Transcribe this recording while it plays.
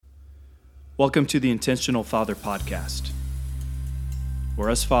Welcome to the Intentional Father Podcast, where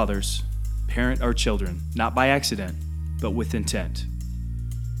us fathers parent our children, not by accident, but with intent.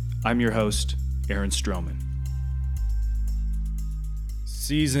 I'm your host, Aaron Stroman.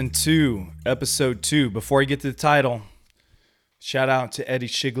 Season 2, Episode 2. Before I get to the title, shout out to Eddie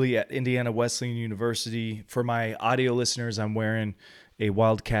Shigley at Indiana Wesleyan University. For my audio listeners, I'm wearing a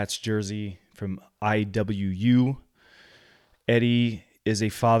Wildcats jersey from IWU. Eddie is a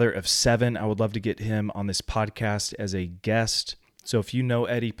father of 7. I would love to get him on this podcast as a guest. So if you know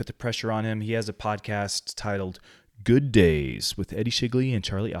Eddie, put the pressure on him. He has a podcast titled Good Days with Eddie Shigley and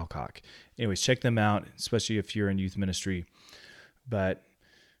Charlie Alcock. Anyways, check them out, especially if you're in youth ministry. But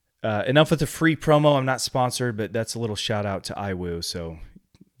enough with the free promo. I'm not sponsored, but that's a little shout out to IWU. So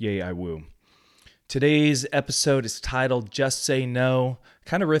yay, IWU. Today's episode is titled Just Say No,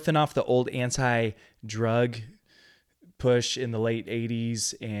 kind of riffing off the old anti-drug push in the late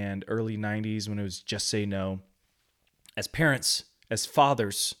 80s and early 90s when it was just say no. As parents, as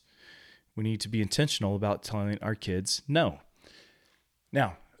fathers, we need to be intentional about telling our kids no.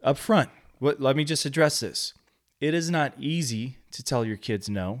 Now, up front, let me just address this. It is not easy to tell your kids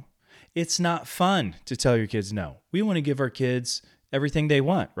no. It's not fun to tell your kids no. We want to give our kids everything they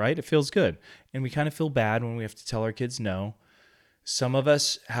want, right? It feels good. And we kind of feel bad when we have to tell our kids no. Some of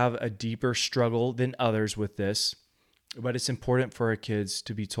us have a deeper struggle than others with this. But it's important for our kids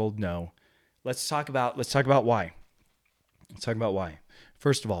to be told no. Let's talk about why. Let's talk about why.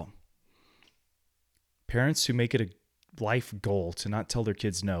 First of all, parents who make it a life goal to not tell their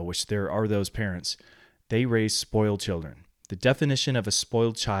kids no, which there are those parents, they raise spoiled children. The definition of a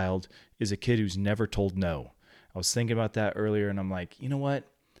spoiled child is a kid who's never told no. I was thinking about that earlier, and I'm like, you know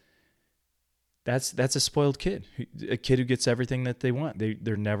what? That's a spoiled kid, a kid who gets everything that they want.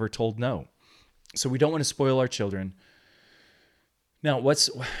 They're never told no. So we don't want to spoil our children. Now,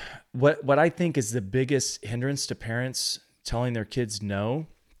 what I think is the biggest hindrance to parents telling their kids no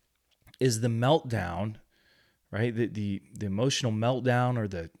is the meltdown, right? The emotional meltdown or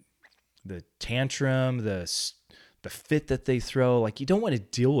the tantrum, the fit that they throw. Like, you don't want to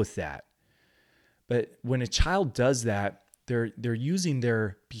deal with that. But when a child does that, they're using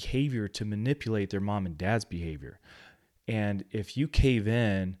their behavior to manipulate their mom and dad's behavior. And if you cave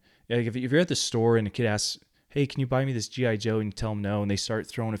in, like if you're at the store and a kid asks, hey, can you buy me this G.I. Joe? And you tell them no, and they start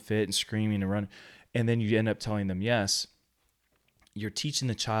throwing a fit and screaming and running, and then you end up telling them yes, you're teaching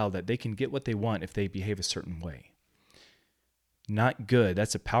the child that they can get what they want if they behave a certain way. Not good.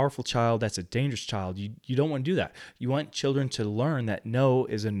 That's a powerful child. That's a dangerous child. You don't want to do that. You want children to learn that no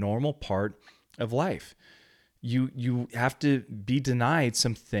is a normal part of life. You have to be denied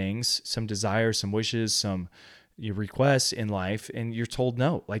some things, some desires, some wishes, some requests in life, and you're told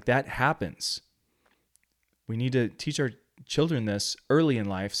no. Like, that happens. We need to teach our children this early in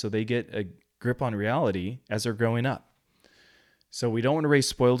life so they get a grip on reality as they're growing up. So we don't want to raise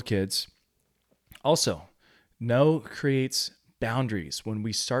spoiled kids. Also, no creates boundaries. When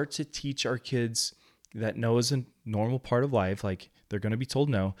we start to teach our kids that no is a normal part of life, like they're going to be told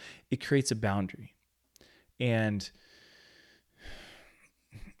no, it creates a boundary. And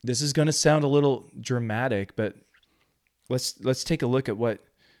this is going to sound a little dramatic, but let's take a look at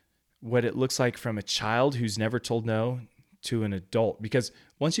what it looks like from a child who's never told no to an adult. Because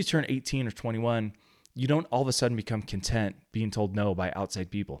once you turn 18 or 21, you don't all of a sudden become content being told no by outside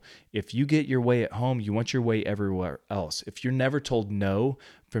people. If you get your way at home, you want your way everywhere else. If you're never told no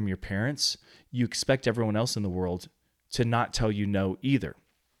from your parents, you expect everyone else in the world to not tell you no either.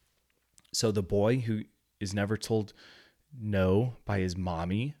 So the boy who is never told no by his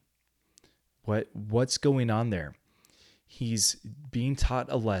mommy, what's going on there? He's being taught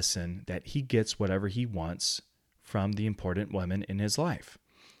a lesson that he gets whatever he wants from the important women in his life.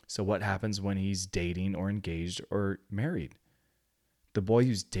 So what happens when he's dating or engaged or married? The boy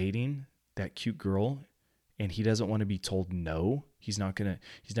who's dating that cute girl and he doesn't want to be told no, he's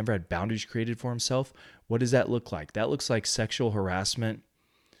never had boundaries created for himself. What does that look like? That looks like sexual harassment.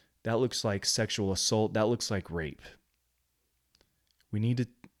 That looks like sexual assault. That looks like rape. We need to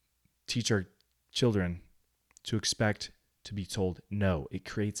teach our children to expect to be told no. It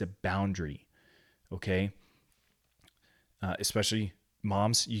creates a boundary, okay? Especially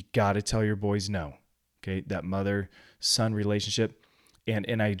moms, you got to tell your boys no, okay? That mother-son relationship. And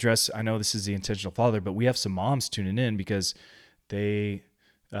I know this is the intentional father, but we have some moms tuning in because we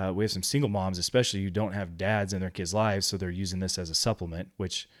have some single moms, especially, who don't have dads in their kids' lives, so they're using this as a supplement,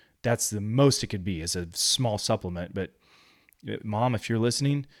 which that's the most it could be, is a small supplement. But mom, if you're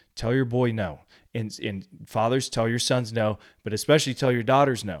listening, tell your boy no. And fathers, tell your sons no, but especially tell your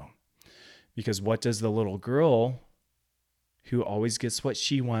daughters no. Because what does the little girl who always gets what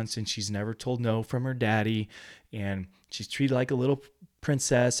she wants, and she's never told no from her daddy, and she's treated like a little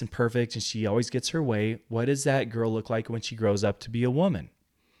princess and perfect, and she always gets her way. What does that girl look like when she grows up to be a woman?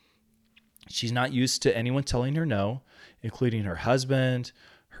 She's not used to anyone telling her no, including her husband,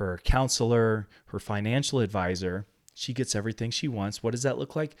 her counselor, her financial advisor. She gets everything she wants. What does that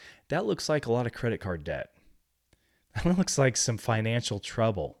look like? That looks like a lot of credit card debt. That looks like some financial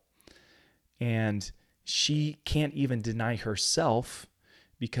trouble. And she can't even deny herself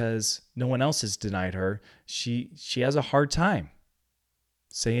because no one else has denied her. She has a hard time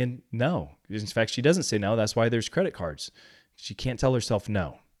saying no. In fact, she doesn't say no. That's why there's credit cards. She can't tell herself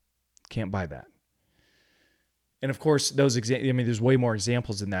no. Can't buy that. And of course, there's way more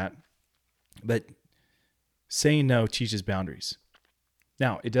examples than that. But saying no teaches boundaries.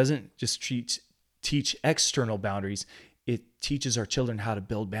 Now, it doesn't just teach external boundaries. It teaches our children how to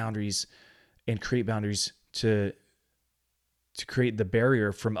build boundaries and create boundaries to create the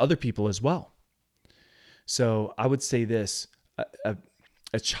barrier from other people as well. So I would say this,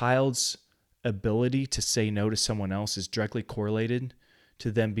 a child's ability to say no to someone else is directly correlated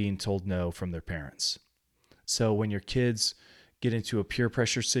to them being told no from their parents. So when your kids get into a peer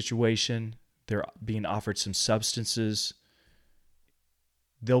pressure situation, they're being offered some substances,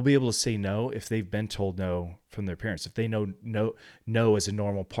 they'll be able to say no if they've been told no from their parents. If they know no is a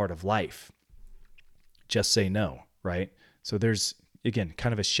normal part of life, just say no, right? So there's, again,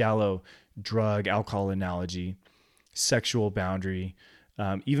 kind of a shallow drug, alcohol analogy, sexual boundary,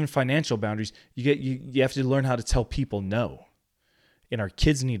 even financial boundaries. You have to learn how to tell people no. And our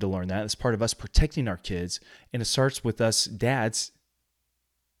kids need to learn that. It's part of us protecting our kids. And it starts with us dads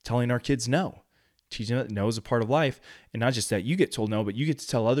telling our kids no. Teaching them that no is a part of life. And not just that you get told no, but you get to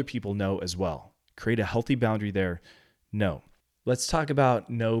tell other people no as well. Create a healthy boundary there. No. Let's talk about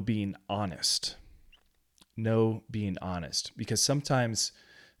no being honest. No being honest. Because sometimes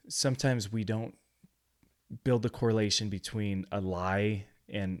we don't build the correlation between a lie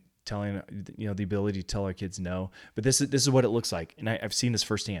and telling, the ability to tell our kids no. But this is what it looks like. And I've seen this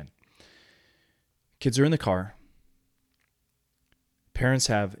firsthand. Kids are in the car. Parents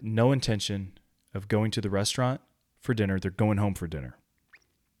have no intention of going to the restaurant for dinner. They're going home for dinner.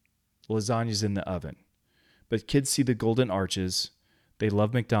 Lasagna's in the oven. But kids see the golden arches. They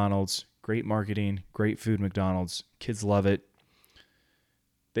love McDonald's. Great marketing, great food, McDonald's. Kids love it.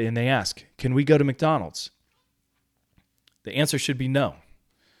 And they ask, can we go to McDonald's? The answer should be no.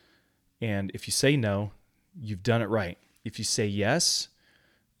 And if you say no, you've done it right. If you say yes,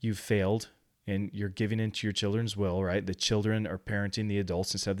 you've failed and you're giving into your children's will, right? The children are parenting the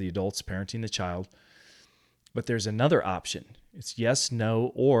adults instead of the adults parenting the child. But there's another option. It's yes,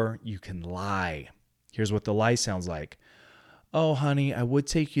 no, or you can lie. Here's what the lie sounds like. Oh, honey, I would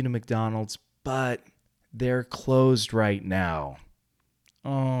take you to McDonald's, but they're closed right now.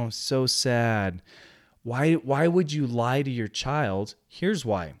 Oh, so sad. Why would you lie to your child? Here's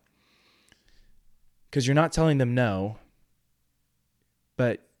why. Because you're not telling them no,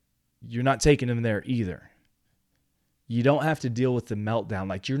 but you're not taking them there either. You don't have to deal with the meltdown.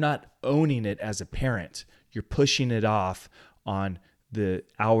 Like, you're not owning it as a parent. You're pushing it off on the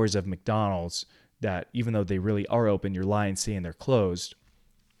hours of McDonald's that even though they really are open, you're lying saying they're closed.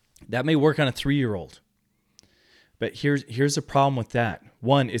 That may work on a 3-year-old. But here's the problem with that.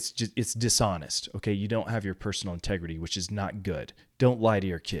 One, it's dishonest. Okay, you don't have your personal integrity, which is not good. Don't lie to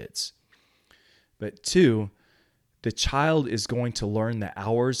your kids. But 2, the child is going to learn the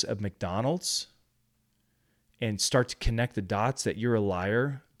hours of McDonald's and start to connect the dots that you're a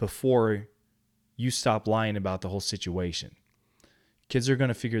liar before you stop lying about the whole situation. Kids are going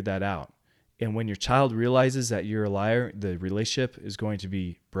to figure that out. And when your child realizes that you're a liar, the relationship is going to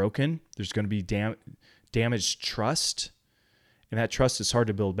be broken. There's going to be damaged trust. And that trust is hard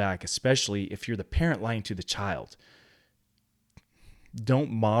to build back, especially if you're the parent lying to the child.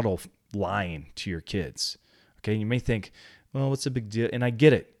 Don't model lying to your kids. Okay, you may think, well, what's the big deal? And I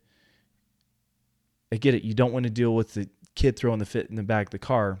get it. You don't want to deal with the kid throwing the fit in the back of the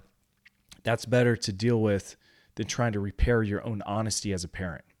car. That's better to deal with than trying to repair your own honesty as a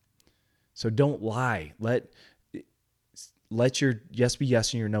parent. So don't lie. Let your yes be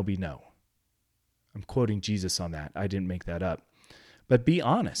yes and your no be no. I'm quoting Jesus on that. I didn't make that up. But be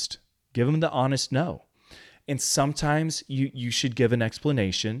honest. Give them the honest no. And sometimes you should give an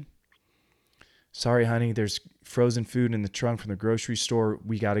explanation. Sorry, honey, there's frozen food in the trunk from the grocery store.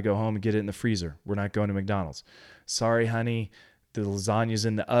 We got to go home and get it in the freezer. We're not going to McDonald's. Sorry, honey, the lasagna's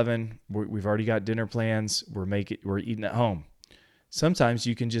in the oven. We've already got dinner plans. We're eating at home. Sometimes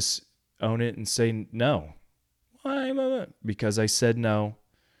you can just own it and say no. Why? Because I said no.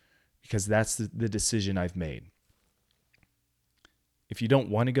 Because that's the decision I've made. If you don't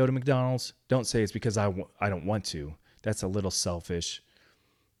want to go to McDonald's, don't say it's because I don't want to. That's a little selfish,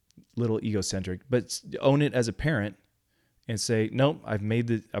 little egocentric, but own it as a parent and say, nope, I've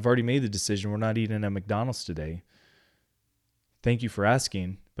already made the decision. We're not eating at McDonald's today. Thank you for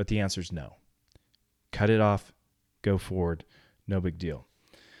asking, but the answer is no. Cut it off, go forward, no big deal.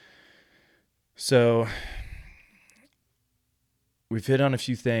 So we've hit on a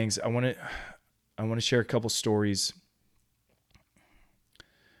few things. I want to share a couple stories.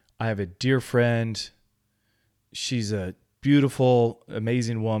 I have a dear friend. She's a beautiful,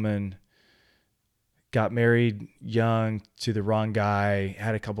 amazing woman. Got married young to the wrong guy,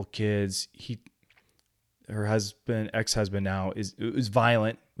 had a couple kids. Her husband, ex-husband now, was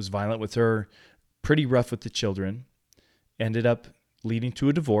violent with her, pretty rough with the children. Ended up leading to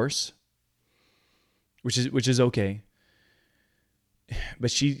a divorce, which is okay. But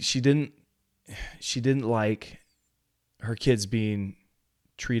she didn't like her kids being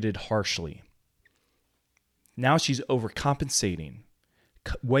treated harshly. Now she's overcompensating,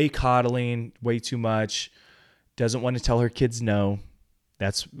 way coddling, way too much. Doesn't want to tell her kids no.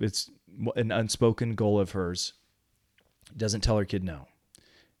 It's an unspoken goal of hers. Doesn't tell her kid no.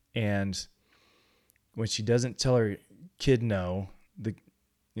 And when she doesn't tell her kid no,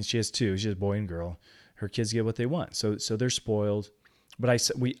 and she has two, she has a boy and girl, her kids get what they want. So they're spoiled. But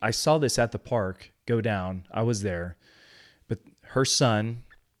I saw this at the park go down. I was there. But her son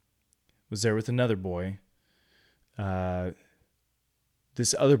was there with another boy.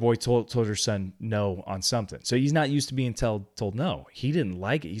 This other boy told her son no on something. So he's not used to being told no. He didn't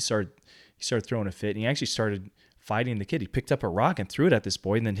like it. He started throwing a fit, and he actually started fighting the kid. He picked up a rock and threw it at this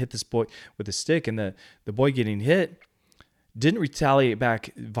boy and then hit this boy with a stick. And the boy getting hit didn't retaliate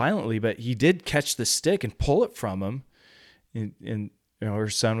back violently, but he did catch the stick and pull it from him. And her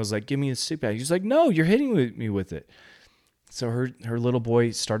son was like, "Give me the stick back." He was like, "No, you're hitting me with it." So her little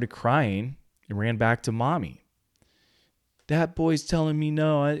boy started crying and ran back to mommy. "That boy's telling me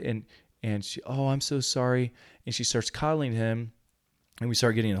no." And she, "Oh, I'm so sorry." And she starts coddling him. And we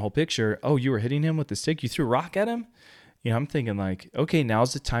start getting the whole picture. "Oh, you were hitting him with the stick? You threw a rock at him?" I'm thinking like, okay,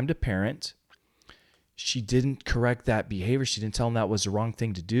 now's the time to parent. She didn't correct that behavior. She didn't tell him that was the wrong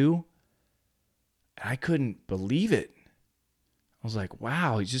thing to do. I couldn't believe it. I was like,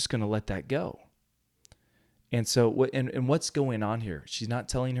 wow, he's just going to let that go. And so what's going on here? She's not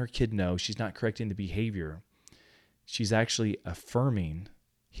telling her kid no. She's not correcting the behavior. She's actually affirming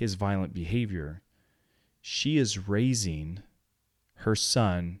his violent behavior. She is raising her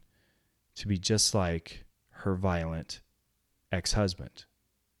son to be just like her violent ex-husband.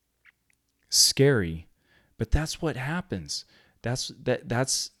 Scary, but that's what happens. That's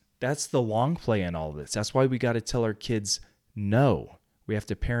the long play in all this. That's why we got to tell our kids no. We have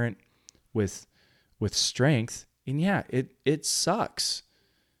to parent with strength. And yeah, it sucks.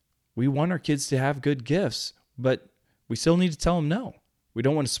 We want our kids to have good gifts, but we still need to tell them no. We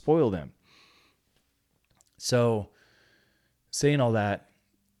don't want to spoil them. So, saying all that,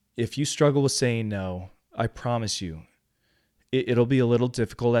 if you struggle with saying no, I promise you, it'll be a little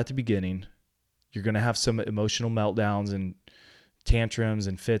difficult at the beginning. You're going to have some emotional meltdowns and tantrums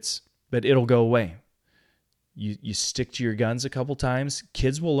and fits, but it'll go away. You stick to your guns a couple times,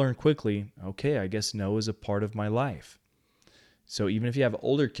 kids will learn quickly, okay, I guess no is a part of my life. So even if you have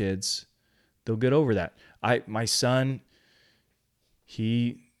older kids, they'll get over that. My son,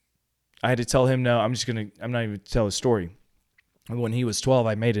 I had to tell him no. I'm not even going to tell a story. When he was 12,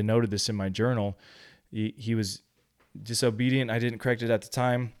 I made a note of this in my journal. He was disobedient. I didn't correct it at the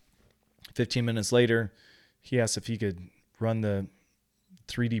time. 15 minutes later, he asked if he could run the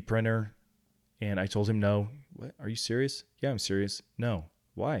 3D printer, and I told him no. What? Are you serious? Yeah, I'm serious. No.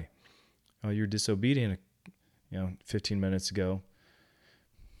 Why? Oh, you're disobedient, 15 minutes ago.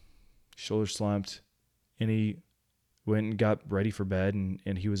 Shoulder slumped, and he went and got ready for bed,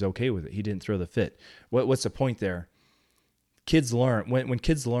 and he was okay with it. He didn't throw the fit. What's the point there? Kids learn. When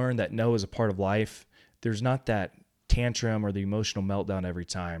kids learn that no is a part of life, there's not that tantrum or the emotional meltdown every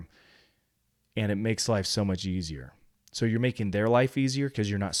time, and it makes life so much easier. So you're making their life easier because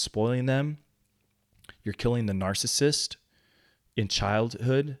you're not spoiling them. You're killing the narcissist in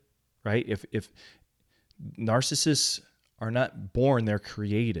childhood, right? If narcissists are not born, they're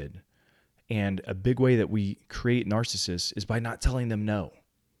created. And a big way that we create narcissists is by not telling them no.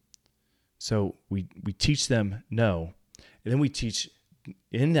 So we teach them no. And then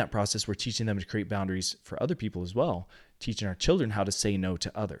in that process, we're teaching them to create boundaries for other people as well, teaching our children how to say no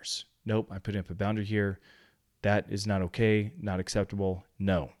to others. Nope, I put up a boundary here. That is not okay, not acceptable,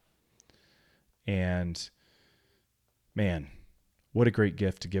 no. And man, what a great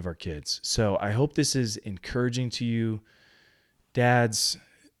gift to give our kids. So I hope this is encouraging to you. Dads,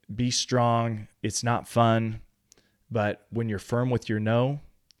 be strong. It's not fun, but when you're firm with your no,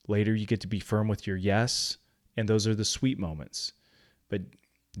 later you get to be firm with your yes, and those are the sweet moments. But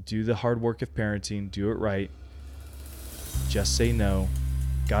do the hard work of parenting, do it right. Just say no.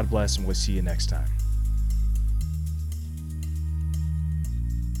 God bless, and we'll see you next time.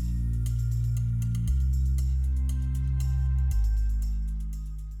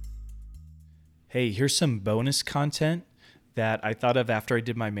 Hey, here's some bonus content that I thought of after I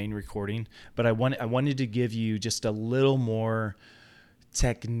did my main recording, but I wanted to give you just a little more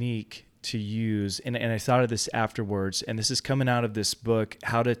technique to use. And I thought of this afterwards, and this is coming out of this book,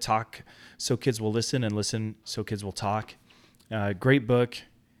 How to Talk So Kids Will Listen and Listen So Kids Will Talk. Great book.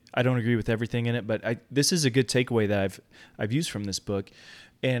 I don't agree with everything in it, but this is a good takeaway that I've used from this book.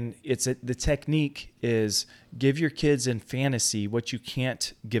 And the technique is give your kids in fantasy what you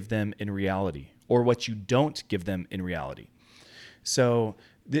can't give them in reality, or what you don't give them in reality. So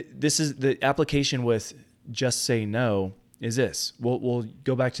this is the application with just say no is this. We'll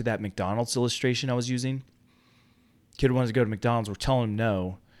go back to that McDonald's illustration I was using. Kid wants to go to McDonald's. We're telling him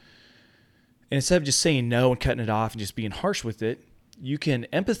no. And instead of just saying no and cutting it off and just being harsh with it, you can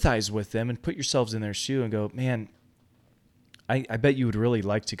empathize with them and put yourselves in their shoe and go, man, I bet you would really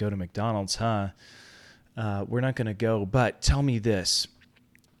like to go to McDonald's, huh? We're not going to go, but tell me this.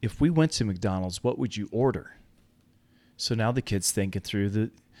 If we went to McDonald's, what would you order? So now the kid's thinking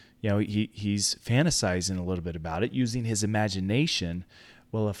through he's fantasizing a little bit about it, using his imagination.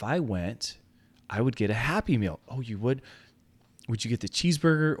 Well, if I went, I would get a Happy Meal. Oh, you would? Would you get the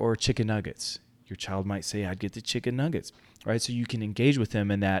cheeseburger or chicken nuggets? Your child might say, I'd get the chicken nuggets, right? So you can engage with them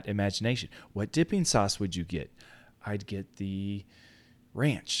in that imagination. What dipping sauce would you get? I'd get the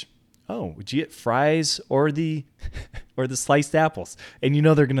ranch. Oh, would you get fries or the sliced apples? And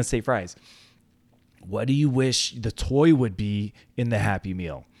they're going to say fries. What do you wish the toy would be in the Happy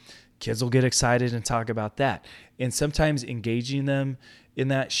Meal? Kids will get excited and talk about that. And sometimes engaging them in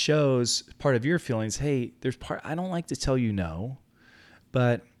that shows part of your feelings. Hey, I don't like to tell you no,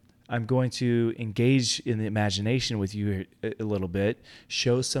 but I'm going to engage in the imagination with you a little bit,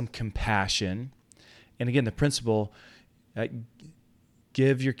 show some compassion. And again, the principle,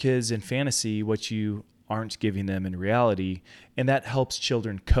 give your kids in fantasy what you aren't giving them in reality. And that helps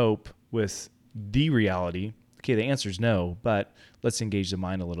children cope with the reality. Okay, the answer is no, but let's engage the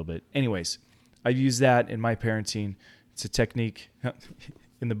mind a little bit. Anyways, I've used that in my parenting. It's a technique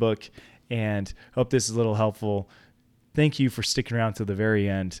in the book, and hope this is a little helpful. Thank you for sticking around to the very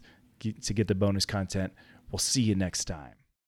end to get the bonus content. We'll see you next time.